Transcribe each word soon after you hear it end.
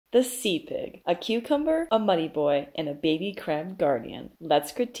The sea pig, a cucumber, a muddy boy, and a baby crab guardian.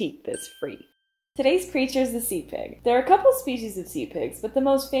 Let's critique this freak. Today's creature is the sea pig. There are a couple species of sea pigs, but the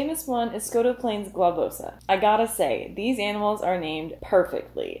most famous one is Scotoplanes globosa. I gotta say, these animals are named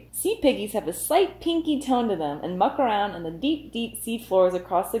perfectly. Sea piggies have a slight pinky tone to them and muck around in the deep, deep sea floors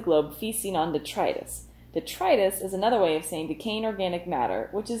across the globe feasting on detritus. Detritus is another way of saying decaying organic matter,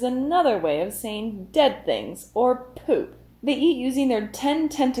 which is another way of saying dead things, or poop. They eat using their 10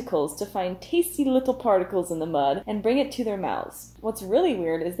 tentacles to find tasty little particles in the mud and bring it to their mouths. What's really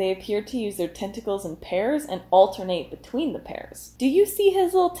weird is they appear to use their tentacles in pairs and alternate between the pairs. Do you see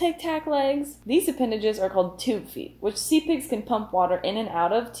his little tic-tac legs? These appendages are called tube feet, which sea pigs can pump water in and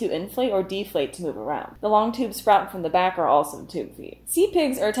out of to inflate or deflate to move around. The long tubes sprouting from the back are also tube feet. Sea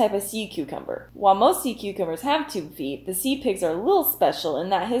pigs are a type of sea cucumber. While most sea cucumbers have tube feet, the sea pigs are a little special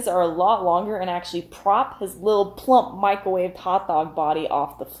in that his are a lot longer and actually prop his little plump microwaved hot dog body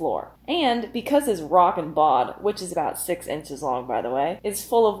off the floor. And because his rockin' bod, which is about 6 inches long by the way, is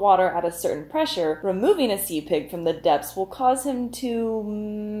full of water at a certain pressure, removing a sea pig from the depths will cause him to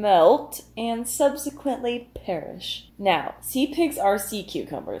melt and subsequently perish. Now, sea pigs are sea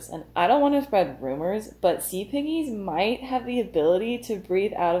cucumbers, and I don't want to spread rumors, but sea piggies might have the ability to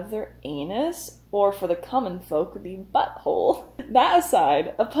breathe out of their anus, or for the common folk, the butthole. That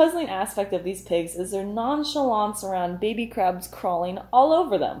aside, a puzzling aspect of these pigs is their nonchalance around baby crabs crawling all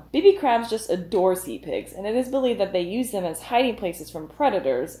over them. Baby crabs just adore sea pigs, and it is believed that they use them as hiding places from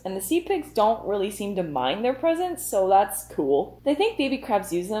predators, and the sea pigs don't really seem to mind their presence, so that's cool. They think baby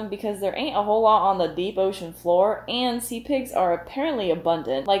crabs use them because there ain't a whole lot on the deep ocean floor, and sea pigs are apparently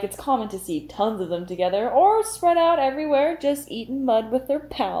abundant, like it's common to see tons of them together, or spread out everywhere just eating mud with their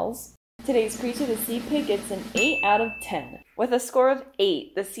pals. Today's creature, the sea pig, gets an 8 out of 10. With a score of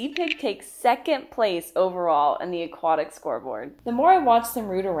 8, the sea pig takes second place overall in the aquatic scoreboard. The more I watch them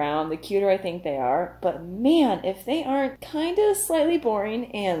root around, the cuter I think they are, but man, if they aren't kinda slightly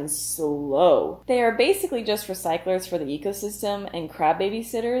boring and slow. They are basically just recyclers for the ecosystem and crab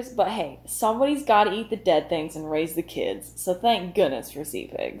babysitters, but hey, somebody's gotta eat the dead things and raise the kids, so thank goodness for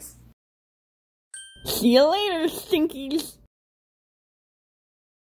sea pigs. See you later, stinkies!